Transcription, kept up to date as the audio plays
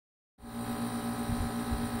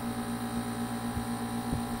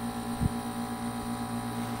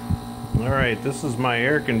Alright, this is my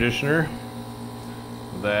air conditioner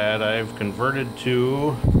that I've converted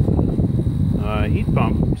to a heat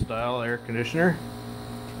pump style air conditioner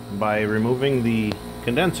by removing the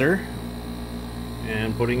condenser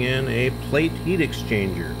and putting in a plate heat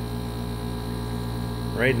exchanger.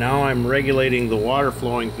 Right now I'm regulating the water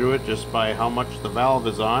flowing through it just by how much the valve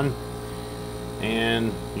is on,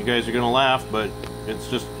 and you guys are gonna laugh, but it's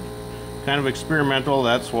just kind of experimental.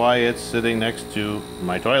 That's why it's sitting next to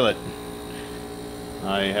my toilet.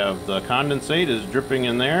 I have the condensate is dripping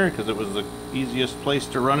in there because it was the easiest place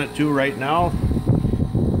to run it to right now.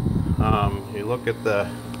 You look at the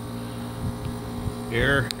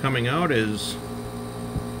air coming out is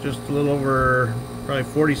just a little over probably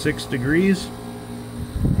 46 degrees,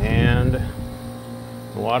 and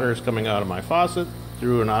the water is coming out of my faucet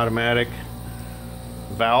through an automatic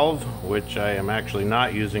valve, which I am actually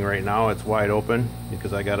not using right now. It's wide open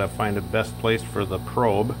because I gotta find the best place for the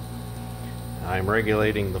probe. I'm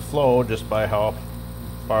regulating the flow just by how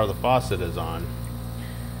far the faucet is on.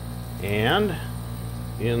 And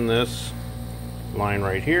in this line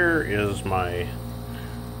right here is my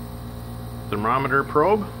thermometer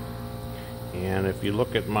probe, and if you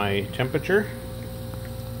look at my temperature,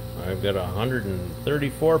 I've got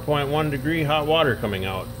 134.1 degree hot water coming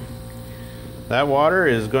out. That water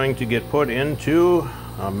is going to get put into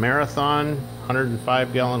a Marathon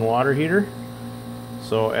 105 gallon water heater.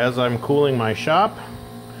 So as I'm cooling my shop,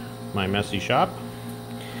 my messy shop,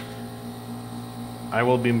 I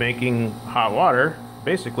will be making hot water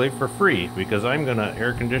basically for free, because I'm gonna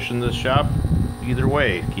air condition this shop either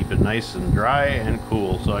way, keep it nice and dry and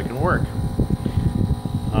cool so I can work.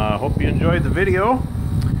 Hope you enjoyed the video.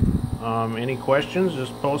 Any questions,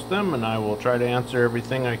 just post them and I will try to answer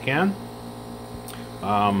everything I can.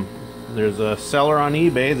 There's a seller on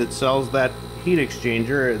eBay that sells that heat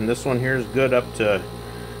exchanger, and this one here is good up to,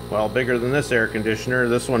 well, bigger than this air conditioner.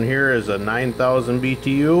 This one here is a 9,000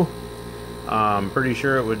 BTU. I'm pretty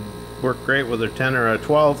sure it would work great with a 10 or a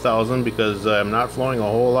 12,000 because I'm not flowing a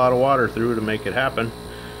whole lot of water through to make it happen.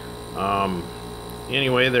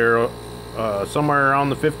 Anyway, they're somewhere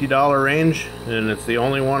around the $50 range, and it's the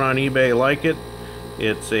only one on eBay like it.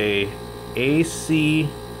 It's a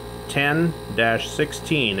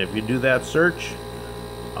AC10-16. If you do that search,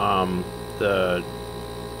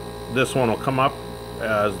 this one will come up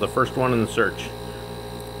as the first one in the search.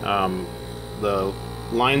 The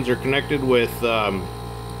lines are connected with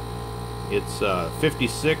it's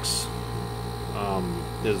 56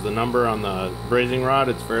 is the number on the brazing rod.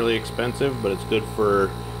 It's fairly expensive, but it's good for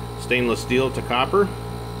stainless steel to copper,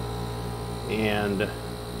 and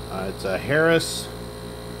it's a Harris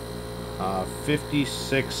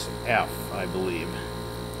 56F, I believe,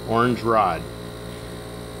 orange rod.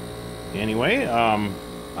 Anyway,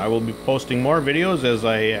 I will be posting more videos as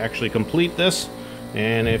I actually complete this,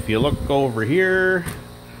 and if you look over here,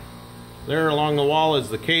 there along the wall is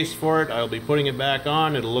the case for it. I'll be putting it back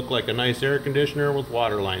on. It'll look like a nice air conditioner with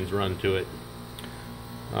water lines run to it.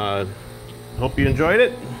 Hope you enjoyed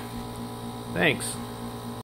it. Thanks.